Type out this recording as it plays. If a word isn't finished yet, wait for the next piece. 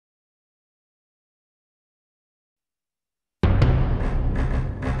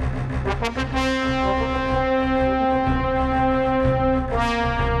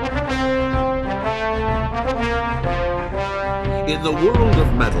In the world of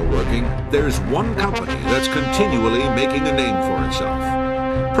metalworking, there's one company that's continually making a name for itself.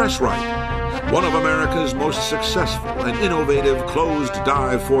 Presrite, one of America's most successful and innovative closed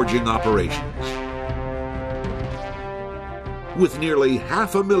die forging operations. With nearly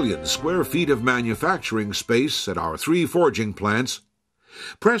 500,000 square feet of manufacturing space at our 3 forging plants,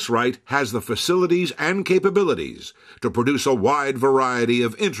 Presrite has the facilities and capabilities to produce a wide variety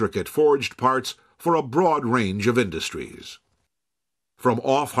of intricate forged parts for a broad range of industries. From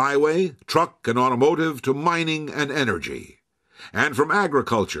off-highway, truck and automotive to mining and energy, and from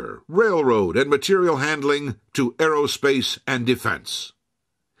agriculture, railroad and material handling to aerospace and defense.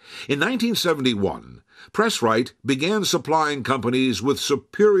 In 1971, Presrite began supplying companies with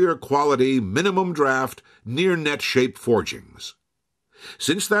superior quality minimum draft near-net shape forgings.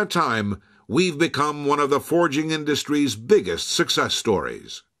 Since that time, we've become one of the forging industry's biggest success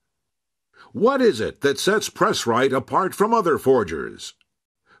stories. What is it that sets Presrite apart from other forgers?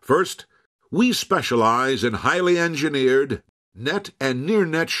 First, we specialize in highly engineered, net and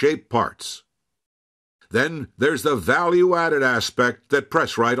near-net shape parts. Then there's the value-added aspect that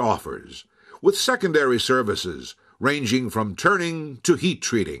Presrite offers, with secondary services ranging from turning to heat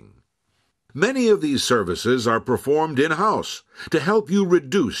treating. Many of these services are performed in-house to help you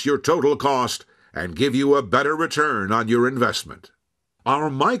reduce your total cost and give you a better return on your investment.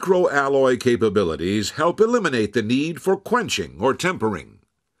 Our microalloy capabilities help eliminate the need for quenching or tempering.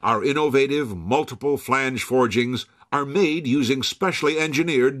 Our innovative multiple flange forgings are made using specially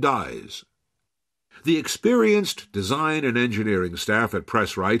engineered dies. The experienced design and engineering staff at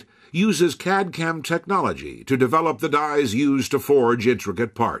Presrite uses CAD/CAM technology to develop the dies used to forge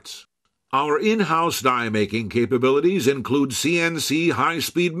intricate parts. Our in-house die-making capabilities include CNC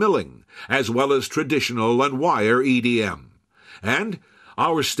high-speed milling, as well as traditional and wire EDM. And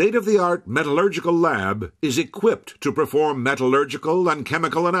our state-of-the-art metallurgical lab is equipped to perform metallurgical and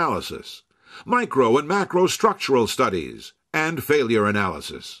chemical analysis, micro and macro structural studies, and failure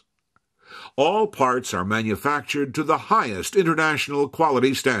analysis. All parts are manufactured to the highest international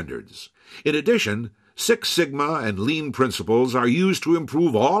quality standards. In addition, Six Sigma and Lean principles are used to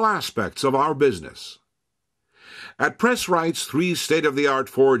improve all aspects of our business. At Presrite's 3 state-of-the-art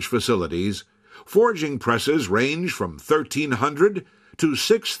forge facilities, forging presses range from 1,300 to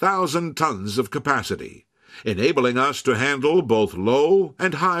 6,000 tons of capacity, enabling us to handle both low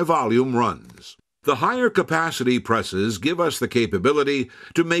and high-volume runs. The higher capacity presses give us the capability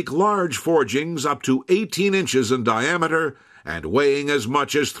to make large forgings up to 18 inches in diameter and weighing as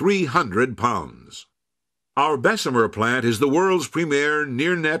much as 300 pounds. Our Bessemer plant is the world's premier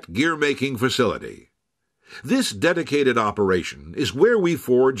near-net gear-making facility. This dedicated operation is where we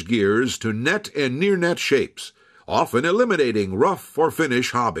forge gears to net and near-net shapes, often eliminating rough or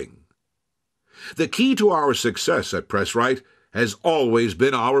finish hobbing. The key to our success at Presrite has always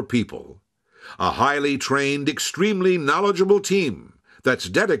been our people. A highly trained, extremely knowledgeable team that's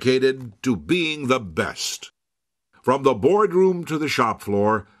dedicated to being the best. From the boardroom to the shop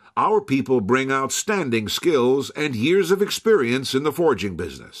floor, our people bring outstanding skills and years of experience in the forging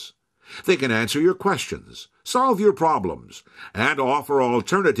business. They can answer your questions, solve your problems, and offer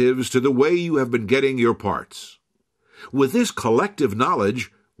alternatives to the way you have been getting your parts. With this collective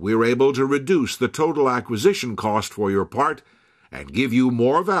knowledge, we're able to reduce the total acquisition cost for your part and give you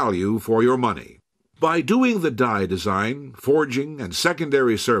more value for your money. By doing the die design, forging, and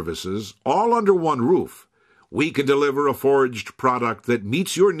secondary services all under one roof, we can deliver a forged product that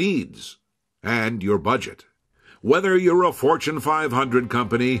meets your needs and your budget. Whether you're a Fortune 500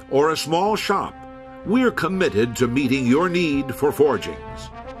 company or a small shop, we're committed to meeting your need for forgings.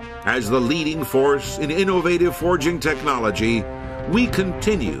 As the leading force in innovative forging technology, we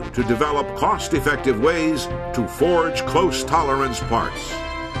continue to develop cost-effective ways to forge close-tolerance parts.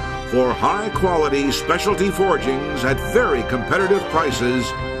 For high-quality specialty forgings at very competitive prices,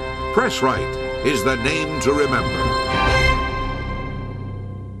 Presrite is the name to remember.